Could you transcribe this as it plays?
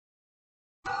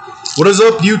What is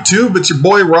up, YouTube? It's your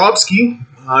boy Robski.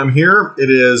 I'm here. It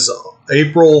is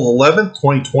April 11th,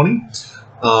 2020.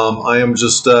 I am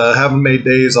just having made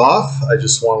days off. I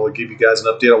just want to give you guys an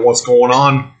update on what's going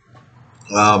on,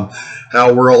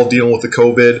 how we're all dealing with the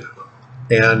COVID,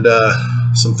 and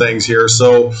some things here.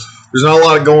 So there's not a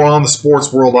lot going on in the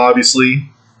sports world,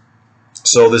 obviously.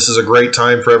 So this is a great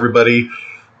time for everybody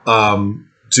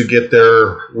to get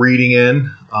their reading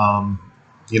in.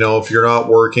 If you're not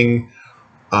working,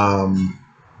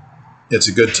 it's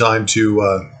a good time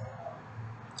to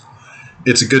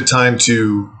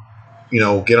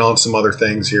get on some other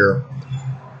things here.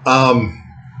 I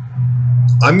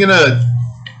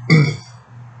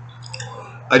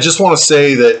just want to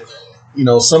say that,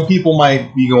 some people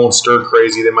might be going stir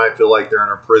crazy. They might feel like they're in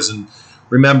a prison.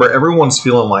 Remember, everyone's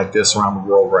feeling like this around the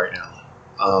world right now.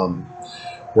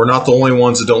 We're not the only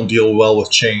ones that don't deal well with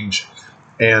change.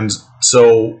 And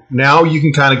so now you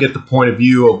can kind of get the point of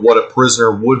view of what a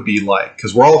prisoner would be like,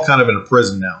 because we're all kind of in a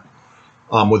prison now.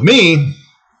 With me,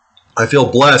 I feel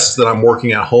blessed that I'm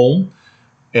working at home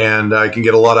and I can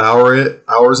get a lot of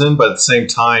hours in, but at the same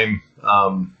time,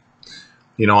 I'm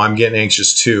getting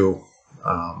anxious too.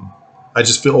 I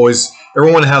just feel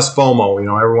everyone has FOMO,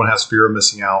 everyone has fear of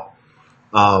missing out.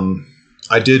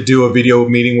 I did do a video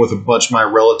meeting with a bunch of my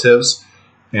relatives,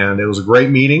 and it was a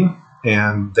great meeting,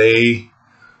 and they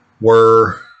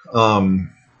were,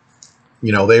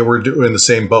 they were doing the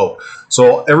same boat.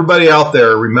 So everybody out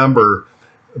there, remember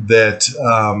that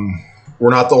we're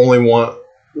not the only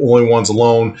ones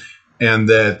alone, and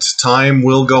that time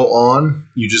will go on.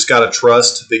 You just got to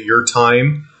trust that your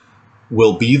time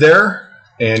will be there,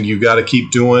 and you got to keep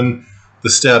doing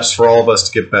the steps for all of us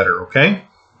to get better. Okay.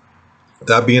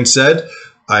 That being said,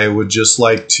 I would just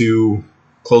like to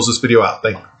close this video out.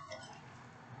 Thank you.